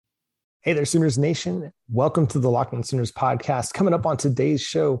Hey there, Sooners Nation. Welcome to the Locked On Sooners podcast. Coming up on today's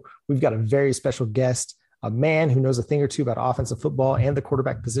show, we've got a very special guest, a man who knows a thing or two about offensive football and the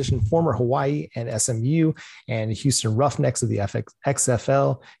quarterback position, former Hawaii and SMU and Houston Roughnecks of the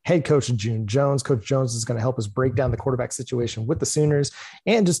XFL, head coach June Jones. Coach Jones is going to help us break down the quarterback situation with the Sooners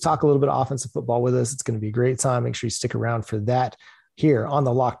and just talk a little bit of offensive football with us. It's going to be a great time. Make sure you stick around for that here on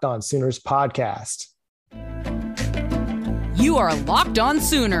the Locked On Sooners podcast. You are Locked On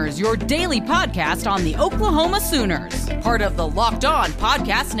Sooners, your daily podcast on the Oklahoma Sooners, part of the Locked On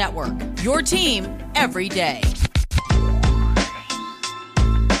Podcast Network, your team every day.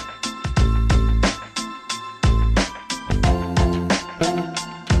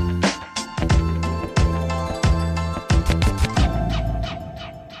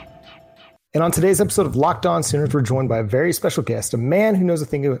 And on today's episode of Locked On Sooners, we're joined by a very special guest, a man who knows a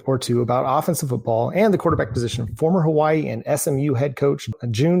thing or two about offensive football and the quarterback position, former Hawaii and SMU head coach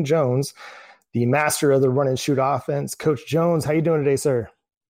June Jones, the master of the run and shoot offense. Coach Jones, how you doing today, sir?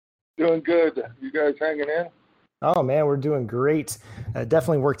 Doing good. You guys hanging in? Oh, man, we're doing great.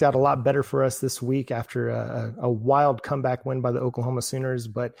 Definitely worked out a lot better for us this week after a wild comeback win by the Oklahoma Sooners.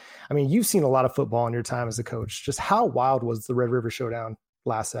 But, I mean, you've seen a lot of football in your time as a coach. Just how wild was the Red River Showdown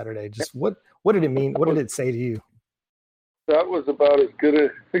last Saturday? Just what did it mean? What did it say to you? That was about as good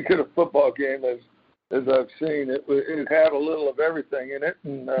a football game as I've seen. It had a little of everything in it,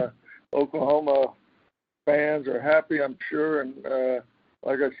 and Oklahoma fans are happy, I'm sure. And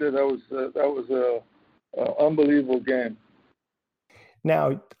like I said, that was a unbelievable game.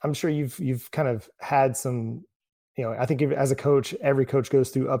 Now, I'm sure you've kind of had some, I think as a coach, every coach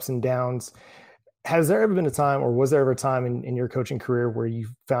goes through ups and downs. Has there ever been a time, or was there ever a time in your coaching career where you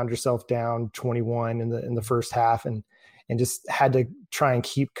found yourself down 21 in the first half and just had to try and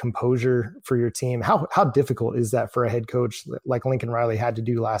keep composure for your team? How difficult is that for a head coach like Lincoln Riley had to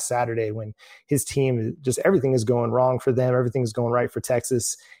do last Saturday when his team, just everything is going wrong for them, everything is going right for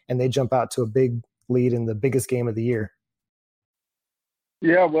Texas, and they jump out to a big lead in the biggest game of the year?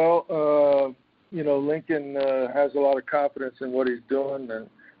 Yeah, well, Lincoln has a lot of confidence in what he's doing, and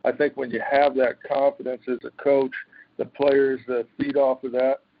I think when you have that confidence as a coach, the players feed off of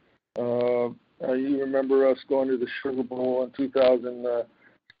that. You remember us going to the Sugar Bowl in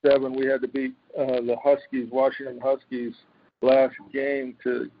 2007. We had to beat the Huskies, Washington Huskies, last game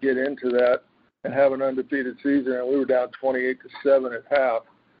to get into that and have an undefeated season. And we were down 28-7 at half,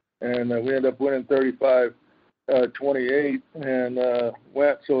 and we ended up winning 35-28 and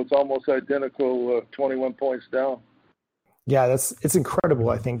went. So it's almost identical, 21 points down. Yeah, it's incredible,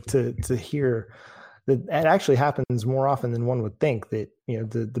 I think, to hear that it actually happens more often than one would think, that,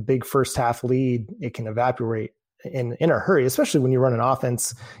 the big first half lead, it can evaporate in a hurry, especially when you run an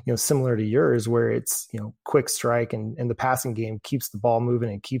offense, similar to yours, where it's, quick strike and the passing game keeps the ball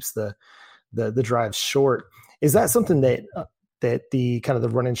moving and keeps the drives short. Is that something that the kind of the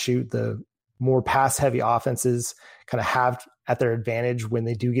run and shoot, the more pass heavy offenses kind of have at their advantage when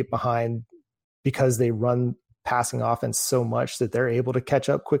they do get behind, because they run passing offense so much that they're able to catch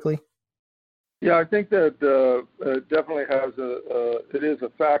up quickly? Yeah, I think that it definitely has it is a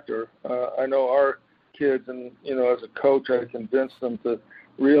factor. I know our kids, and as a coach, I convince them to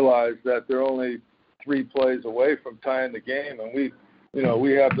realize that they're only 3 plays away from tying the game, and we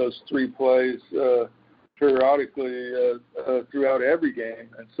have those 3 plays periodically throughout every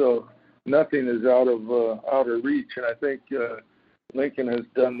game, and so nothing is out of reach. And I think Lincoln has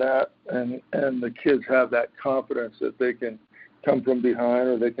done that, and the kids have that confidence that they can come from behind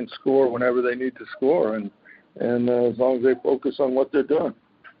or they can score whenever they need to score, and as long as they focus on what they're doing.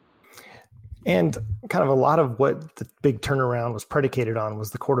 And kind of a lot of what the big turnaround was predicated on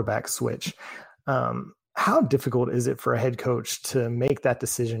was the quarterback switch. How difficult is it for a head coach to make that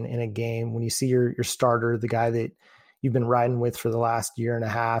decision in a game when you see your starter, the guy that you've been riding with for the last year and a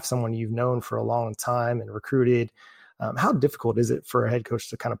half, someone you've known for a long time and recruited? How difficult is it for a head coach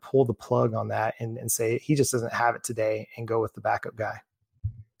to kind of pull the plug on that and say he just doesn't have it today and go with the backup guy?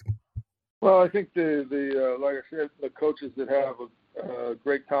 Well, I think the like I said, the coaches that have a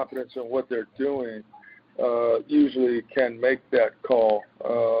great confidence in what they're doing usually can make that call.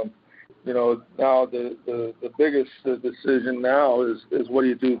 Now the biggest decision now is what do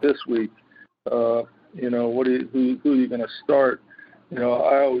you do this week? Who are you going to start? I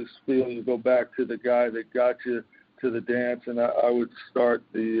always feel you go back to the guy that got you to the dance, and I would start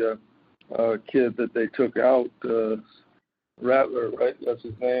the kid that they took out, Rattler, right? That's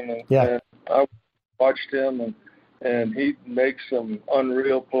his name. And I watched him, and he makes some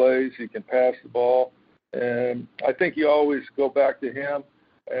unreal plays. He can pass the ball, and I think you always go back to him.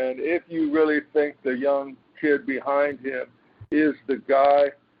 And if you really think the young kid behind him is the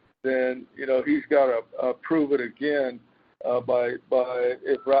guy, then he's got to prove it again by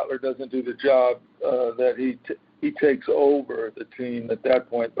if Rattler doesn't do the job that he takes over the team at that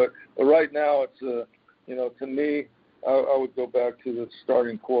point. But right now, it's to me, I would go back to the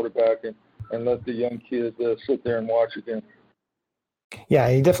starting quarterback and let the young kid sit there and watch again. Yeah,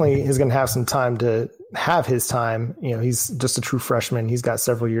 he definitely is going to have some time to have his time. He's just a true freshman. He's got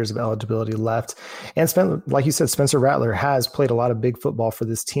several years of eligibility left. And like you said, Spencer Rattler has played a lot of big football for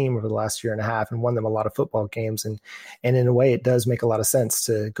this team over the last year and a half and won them a lot of football games. And in a way, it does make a lot of sense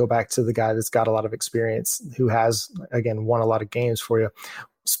to go back to the guy that's got a lot of experience, who has, again, won a lot of games for you.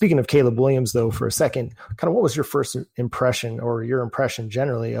 Speaking of Caleb Williams, though, for a second, kind of what was your first impression, or your impression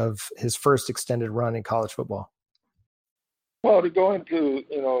generally, of his first extended run in college football? Well, to go into,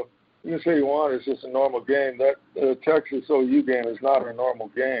 you can say you want, it's just a normal game. That Texas OU game is not a normal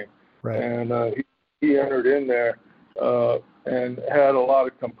game. Right. And he entered in there and had a lot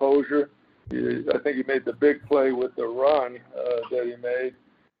of composure. I think he made the big play with the run that he made,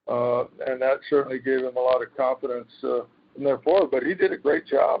 and that certainly gave him a lot of confidence in their forward. But he did a great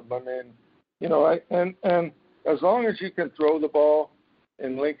job. I mean, and as long as you can throw the ball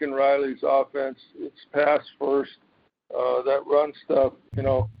in Lincoln Riley's offense, it's pass first. That run stuff,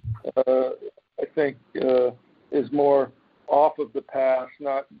 I think is more off of the pass,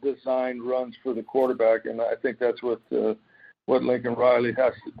 not designed runs for the quarterback. And I think that's what Lincoln Riley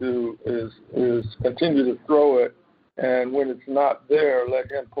has to do is continue to throw it, and when it's not there, let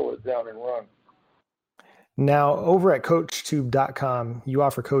him pull it down and run. Now, over at CoachTube.com, you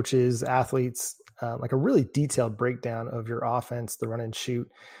offer coaches, athletes, like a really detailed breakdown of your offense, the run and shoot.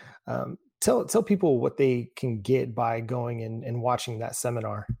 Tell people what they can get by going and watching that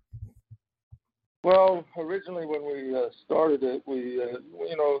seminar. Well, originally when we started it,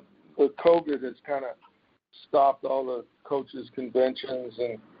 the COVID has kind of stopped all the coaches' conventions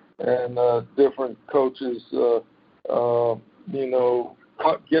and different coaches,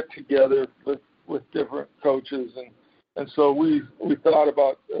 get together with different coaches, and so we thought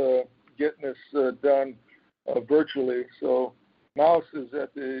about getting this done virtually. So Mouse is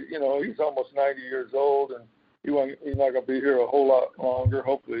he's almost 90 years old, and he's not going to be here a whole lot longer.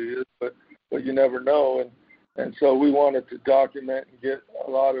 Hopefully he is, but you never know. And so we wanted to document and get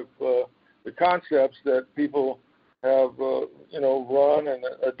a lot of the concepts that people have, run and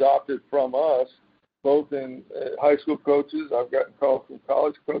adopted from us, both in high school coaches. I've gotten calls from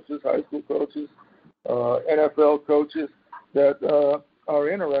college coaches, high school coaches, NFL coaches that are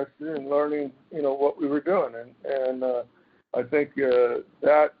interested in learning, what we were doing. And I think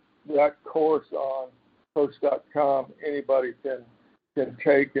that course on Coach.com, anybody can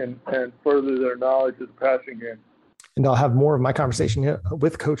take and further their knowledge of the passing game. And I'll have more of my conversation here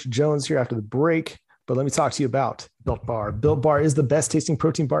with Coach Jones here after the break. But let me talk to you about Built Bar. Built Bar is the best tasting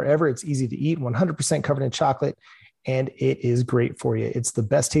protein bar ever. It's easy to eat, 100% covered in chocolate, and it is great for you. It's the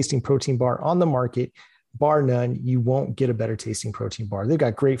best tasting protein bar on the market. Bar none. You won't get a better tasting protein bar. They've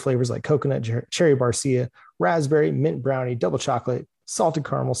got great flavors like coconut, cherry barcia, raspberry, mint brownie, double chocolate, salted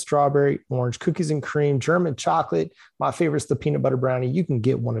caramel, strawberry, orange, cookies and cream, German chocolate. My favorite's the peanut butter brownie. You can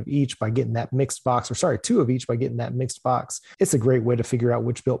get one of each by getting that mixed box, two of each by getting that mixed box. It's a great way to figure out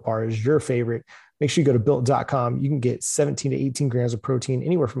which Built Bar is your favorite. Make sure you go to Built.com. You can get 17 to 18 grams of protein,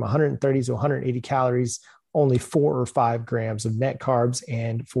 anywhere from 130 to 180 calories, only 4 or 5 grams of net carbs,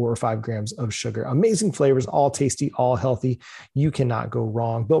 and 4 or 5 grams of sugar. Amazing flavors, all tasty, all healthy. You cannot go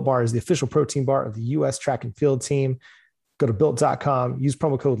wrong. Built Bar is the official protein bar of the U.S. track and field team. Go to Built.com, use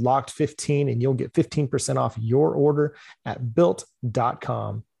promo code LOCKED15, and you'll get 15% off your order at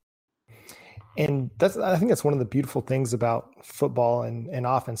Built.com. And I think that's one of the beautiful things about football and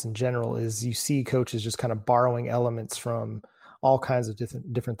offense in general is you see coaches just kind of borrowing elements from all kinds of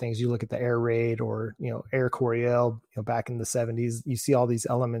different things. You look at the air raid or, Air Coryell, back in the 70s, you see all these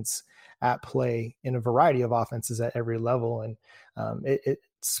elements at play in a variety of offenses at every level. And it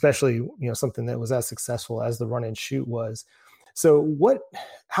especially, something that was as successful as the run and shoot was. So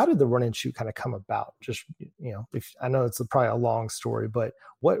how did the run and shoot kind of come about? Just, if I know it's probably a long story, but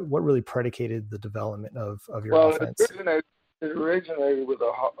what really predicated the development of your offense? It originated with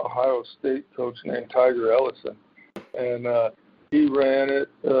an Ohio State coach named Tiger Ellison. And he ran it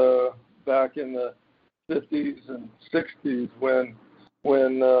back in the 50s and 60s when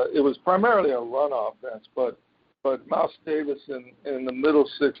it was primarily a run offense. But Mouse Davis in the middle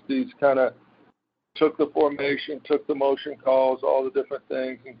 60s kind of took the formation, took the motion calls, all the different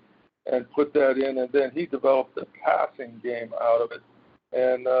things, and put that in. And then he developed the passing game out of it.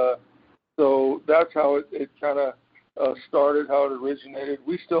 And so that's how it kind of started, how it originated.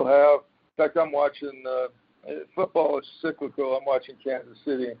 We still have, in fact, I'm watching football is cyclical. I'm watching Kansas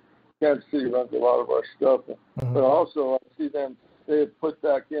City. Kansas City runs a lot of our stuff. Mm-hmm. But also I see them, they have put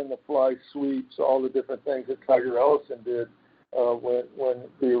back in the fly sweeps, all the different things that Tiger Ellison did when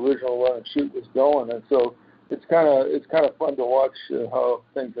the original run and shoot was going. And so it's kind of fun to watch how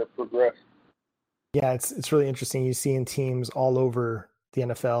things have progressed. Yeah, it's really interesting. You're seeing teams all over the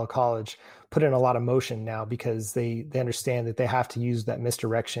NFL, college, put in a lot of motion now because they understand that they have to use that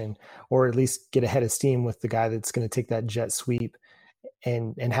misdirection or at least get ahead of steam with the guy that's going to take that jet sweep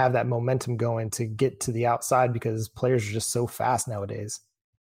and have that momentum going to get to the outside because players are just so fast nowadays.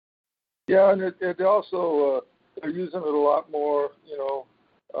 Yeah, and it also they're using it a lot more,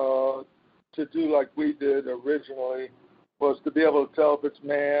 to do like we did originally, was to be able to tell if it's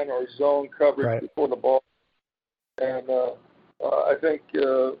man or zone coverage before the ball. And I think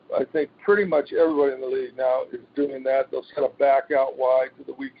pretty much everybody in the league now is doing that. They'll set a back out wide to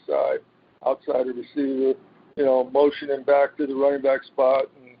the weak side, outside the receiver, motioning back to the running back spot.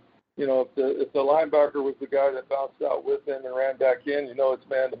 And, if the linebacker was the guy that bounced out with him and ran back in, it's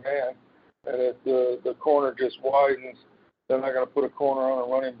man-to-man. And if the corner just widens, they're not going to put a corner on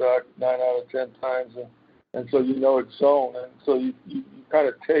a running back 9 out of 10 times. And so it's zone. And so you kind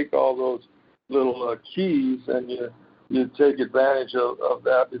of take all those little keys and you take advantage of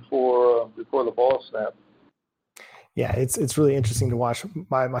that before the ball snap. Yeah, it's really interesting to watch.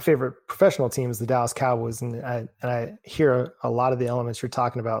 My favorite professional team is the Dallas Cowboys, and I hear a lot of the elements you're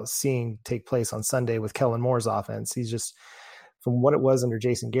talking about seeing take place on Sunday with Kellen Moore's offense. He's just, from what it was under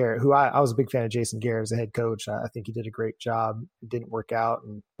Jason Garrett, who I was a big fan of Jason Garrett as a head coach. I think he did a great job. It didn't work out,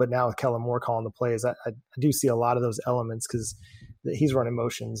 but now with Kellen Moore calling the plays, I do see a lot of those elements because he's running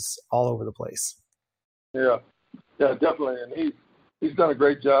motions all over the place. Yeah, definitely, and he's done a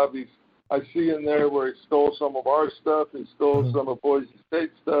great job. I see in there where he stole some of our stuff. He stole some of Boise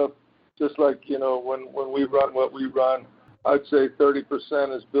State stuff. Just like, when we run what we run, I'd say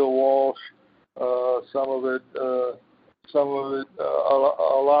 30% is Bill Walsh. Some of it, a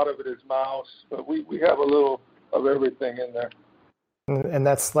lot of it is Mouse. But we have a little of everything in there. And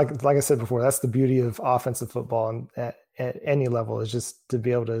that's like I said before, that's the beauty of offensive football and at any level, is just to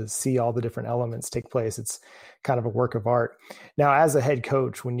be able to see all the different elements take place. It's kind of a work of art. Now, as a head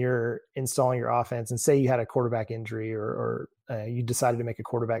coach, when you're installing your offense and say you had a quarterback injury or you decided to make a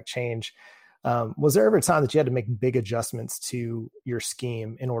quarterback change, was there ever a time that you had to make big adjustments to your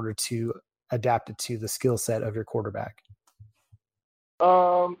scheme in order to adapt it to the skill set of your quarterback?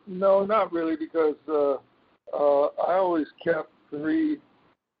 No, not really, because I always kept three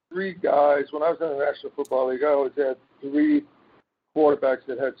guys. When I was in the National Football League, I always had 3 quarterbacks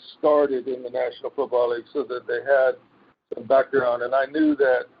that had started in the National Football League so that they had some background. And I knew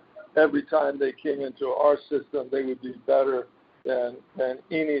that every time they came into our system, they would be better than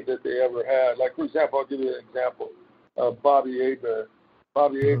any that they ever had. Like, for example, I'll give you an example. Bobby Hebert.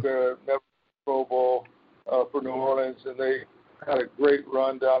 Bobby Hebert never Pro Bowl for New Orleans, and they had a great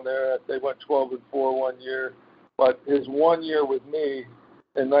run down there. They went 12-4 one year. But his 1 year with me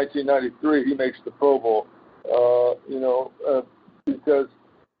in 1993, he makes the Pro Bowl. Because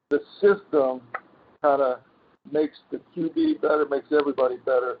the system kind of makes the QB better, makes everybody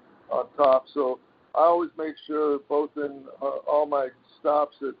better on top. So I always make sure, both in all my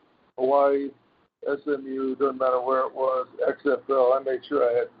stops at Hawaii, SMU, doesn't matter where it was, XFL, I made sure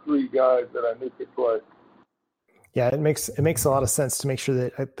I had 3 guys that I knew could play. Yeah, it makes a lot of sense to make sure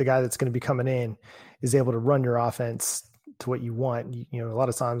that the guy that's going to be coming in is able to run your offense to what you want. A lot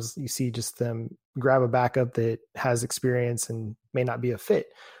of times you see just them grab a backup that has experience and may not be a fit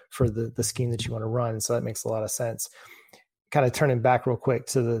for the scheme that you want to run. So that makes a lot of sense. Kind of turning back real quick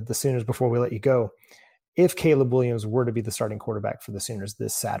to the Sooners before we let you go. If Caleb Williams were to be the starting quarterback for the Sooners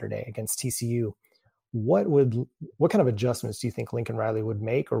this Saturday against TCU, what kind of adjustments do you think Lincoln Riley would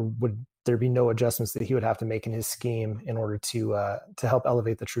make, or would there be no adjustments that he would have to make in his scheme in order to help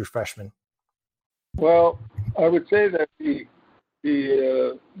elevate the true freshman? Well, I would say that he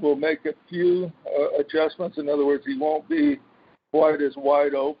will make a few adjustments. In other words, he won't be quite as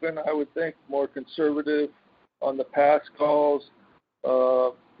wide open. I would think more conservative on the pass calls.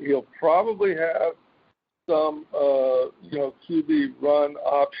 He'll probably have some, QB run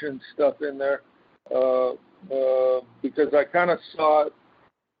option stuff in there because I kind of saw it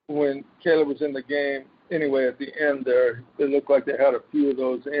when Caleb was in the game. Anyway, at the end there, it looked like they had a few of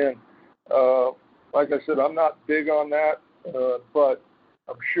those in. Like I said, I'm not big on that, but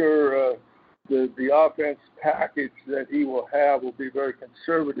I'm sure the offense package that he will have will be very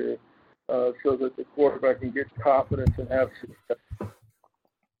conservative so that the quarterback can get confidence and have success.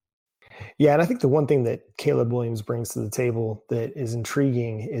 Yeah, and I think the one thing that Caleb Williams brings to the table that is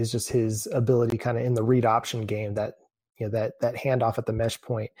intriguing is just his ability kind of in the read option game, that that handoff at the mesh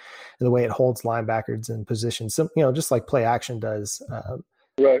point and the way it holds linebackers in position. So, just like play action does.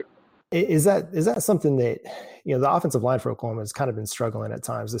 Right. Is that something that, the offensive line for Oklahoma has kind of been struggling at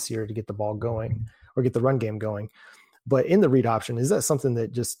times this year to get the ball going or get the run game going? But in the read option, is that something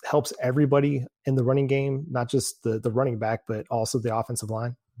that just helps everybody in the running game, not just the running back, but also the offensive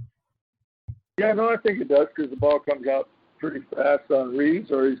line? Yeah, no, I think it does, because the ball comes out pretty fast on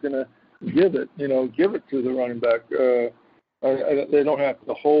reads, or he's going to give it to the running back. They don't have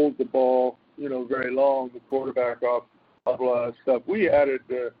to hold the ball, very long, the quarterback off a lot of stuff. We added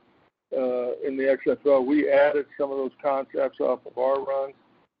in the XFL, we added some of those concepts off of our runs,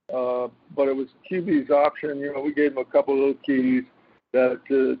 but it was QB's option. We gave him a couple of those keys that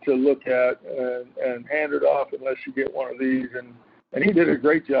to look at and hand it off unless you get one of these. And he did a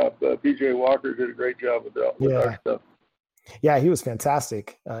great job. PJ Walker did a great job with our stuff. Yeah, he was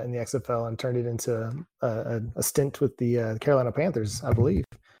fantastic in the XFL and turned it into a stint with the Carolina Panthers, I believe.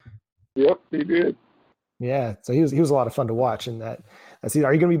 Yep, he did. Yeah, so he was a lot of fun to watch. And are you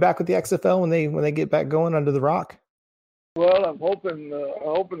going to be back with the XFL when they get back going under the rock? Well, I'm hoping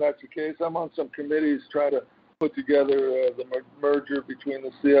that's the case. I'm on some committees trying to put together the merger between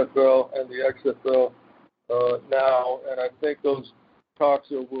the CFL and the XFL now, and I think those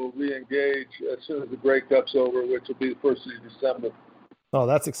talks will re-engage as soon as the Grey Cup's over, which will be the first of December. Oh,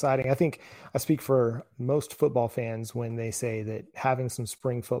 that's exciting. I think I speak for most football fans when they say that having some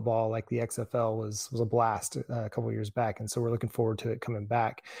spring football like the XFL was a blast a couple of years back. And so we're looking forward to it coming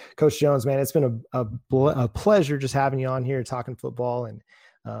back. Coach Jones, man, it's been a pleasure just having you on here talking football, and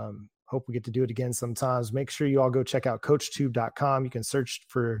hope we get to do it again sometimes. Make sure you all go check out CoachTube.com. You can search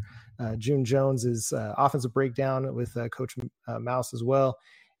for June Jones's offensive breakdown with Coach Mouse as well,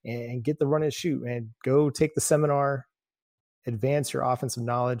 and get the run and shoot, and go take the seminar, advance your offensive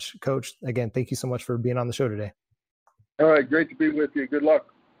knowledge. Coach, again, thank you so much for being on the show today. All right. Great to be with you. Good luck.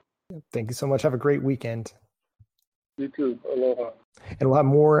 Thank you so much. Have a great weekend. You too. Aloha. And we'll have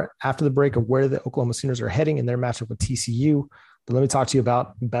more after the break of where the Oklahoma Sooners are heading in their matchup with TCU. But let me talk to you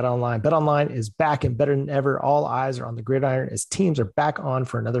about BetOnline. BetOnline is back and better than ever. All eyes are on the gridiron as teams are back on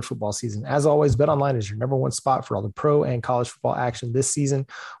for another football season. As always, BetOnline is your number one spot for all the pro and college football action this season.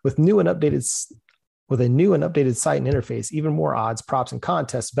 With a new and updated site and interface, even more odds, props, and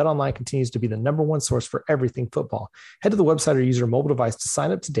contests, BetOnline continues to be the number one source for everything football. Head to the website or use your mobile device to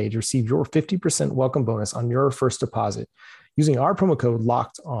sign up today to receive your 50% welcome bonus on your first deposit using our promo code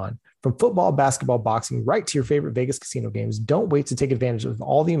Locked On. From football, basketball, boxing, right to your favorite Vegas casino games, don't wait to take advantage of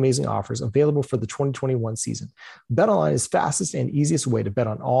all the amazing offers available for the 2021 season. BetOnline is fastest and easiest way to bet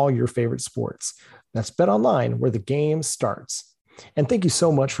on all your favorite sports. That's BetOnline, where the game starts. And thank you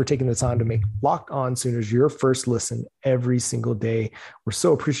so much for taking the time to make Locked On Sooners your first listen every single day. We're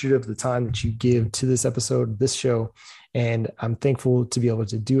so appreciative of the time that you give to this episode, this show, and I'm thankful to be able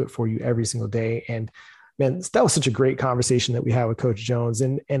to do it for you every single day. And man, that was such a great conversation that we had with Coach Jones.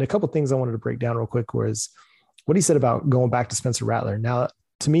 And a couple of things I wanted to break down real quick was what he said about going back to Spencer Rattler. Now,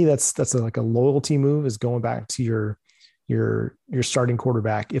 to me, that's like a loyalty move, is going back to your starting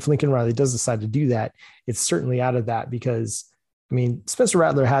quarterback. If Lincoln Riley does decide to do that, it's certainly out of that, because I mean, Spencer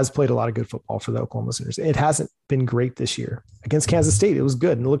Rattler has played a lot of good football for the Oklahoma Sooners. It hasn't been great this year. Against Kansas State, it was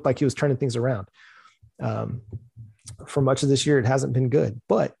good, and it looked like he was turning things around. For much of this year, it hasn't been good,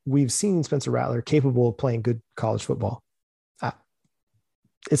 but we've seen Spencer Rattler capable of playing good college football.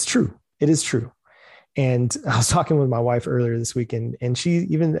 It's true. It is true. And I was talking with my wife earlier this week, and she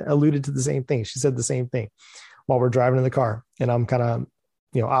even alluded to the same thing. She said the same thing while we're driving in the car, and I'm kind of,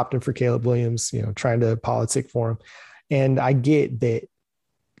 opting for Caleb Williams, trying to politic for him. And I get that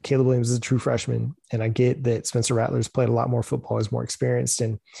Caleb Williams is a true freshman, and I get that Spencer Rattler's played a lot more football, is more experienced,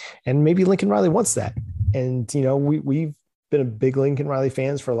 and maybe Lincoln Riley wants that. And, we've been a big Lincoln Riley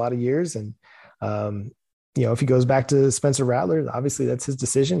fans for a lot of years. And, if he goes back to Spencer Rattler, obviously that's his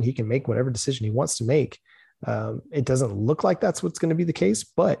decision. He can make whatever decision he wants to make. It doesn't look like that's what's going to be the case,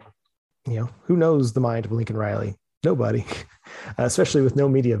 but, who knows the mind of Lincoln Riley? Nobody, especially with no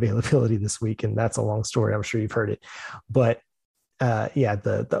media availability this week. And that's a long story. I'm sure you've heard it, but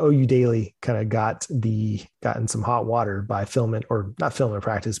the OU Daily kind of got in some hot water by not filming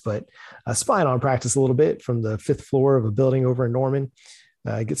practice, but spying on practice a little bit from the 5th floor of a building over in Norman.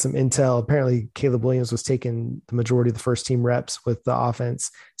 Get some intel. Apparently Caleb Williams was taking the majority of the first team reps with the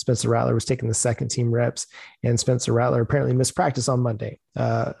offense. Spencer Rattler was taking the second team reps, and Spencer Rattler apparently missed practice on Monday.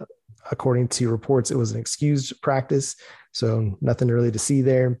 According to reports, it was an excused practice, so nothing really to see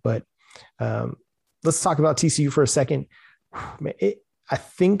there. But let's talk about TCU for a second. I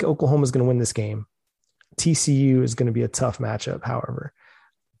think Oklahoma is going to win this game. TCU is going to be a tough matchup. However,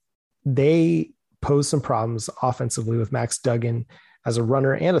 they pose some problems offensively with Max Duggan as a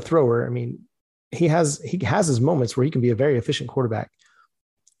runner and a thrower. I mean, he has his moments where he can be a very efficient quarterback,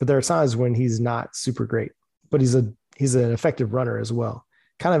 but there are times when he's not super great, but he's an effective runner as well,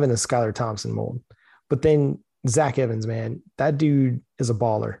 kind of in a Skylar Thompson mold. But then Zach Evans, man, that dude is a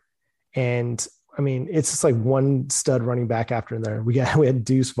baller. And I mean, it's just like one stud running back after there. We had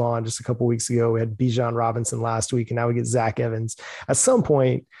Deuce Vaughn just a couple weeks ago. We had Bijan Robinson last week, and now we get Zach Evans. At some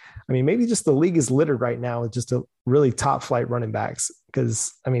point, I mean, maybe just the league is littered right now with just a really top flight running backs.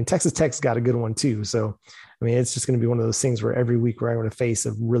 Because I mean, Texas Tech's got a good one too. So I mean, it's just going to be one of those things where every week we're going to face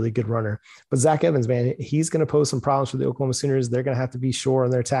a really good runner. But Zach Evans, man, he's going to pose some problems for the Oklahoma Sooners. They're going to have to be sure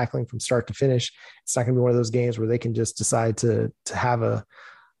on their tackling from start to finish. It's not going to be one of those games where they can just decide to have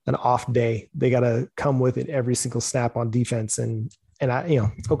an off day. They got to come with it every single snap on defense. And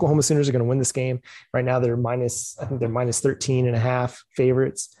Oklahoma Sooners are going to win this game. Right now they're minus 13 and a half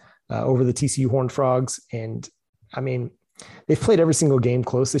favorites over the TCU Horned Frogs. And I mean, they've played every single game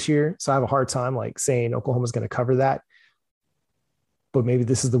close this year. So I have a hard time like saying Oklahoma's going to cover that. But maybe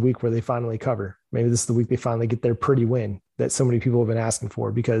this is the week where they finally cover. Maybe this is the week they finally get their pretty win that so many people have been asking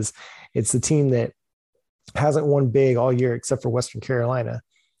for, because it's the team that hasn't won big all year except for Western Carolina.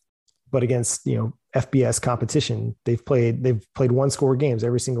 But against, FBS competition, they've played 1-score games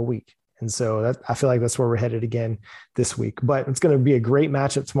every single week. And so I feel like that's where we're headed again this week. But it's going to be a great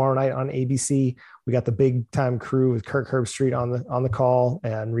matchup tomorrow night on ABC. We got the big time crew with Kirk Herbstreit on the call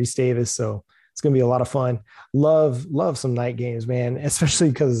and Reese Davis. So it's going to be a lot of fun. Love some night games, man, especially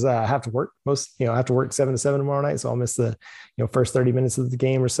because I have to work I have to work 7 to 7 tomorrow night. So I'll miss the, first 30 minutes of the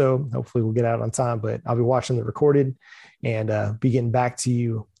game or so. Hopefully we'll get out on time, but I'll be watching the recorded and be getting back to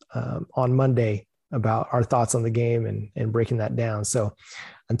you on Monday about our thoughts on the game and breaking that down. So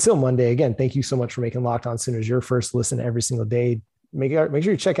until Monday, again, thank you so much for making Locked On Sooners your first listen every single day. Make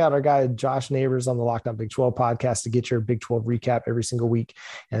sure you check out our guy, Josh Neighbors, on the Locked On Big 12 podcast to get your Big 12 recap every single week.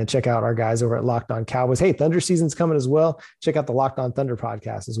 And then check out our guys over at Locked On Cowboys. Hey, Thunder season's coming as well. Check out the Locked On Thunder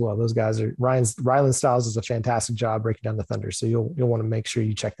podcast as well. Those guys Rylan Stiles does a fantastic job breaking down the Thunder. So you'll want to make sure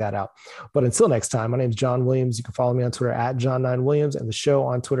you check that out. But until next time, my name is John Williams. You can follow me on Twitter at John9Williams and the show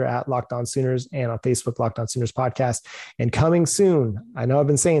on Twitter at Locked On Sooners and on Facebook, Locked On Sooners podcast. And coming soon, I know I've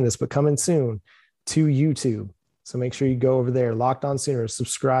been saying this, but coming soon to YouTube. So make sure you go over there, Locked On Sooners,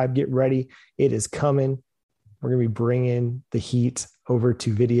 subscribe, get ready. It is coming. We're going to be bringing the heat over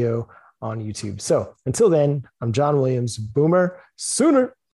to video on YouTube. So until then, I'm John Williams, Boomer Sooner.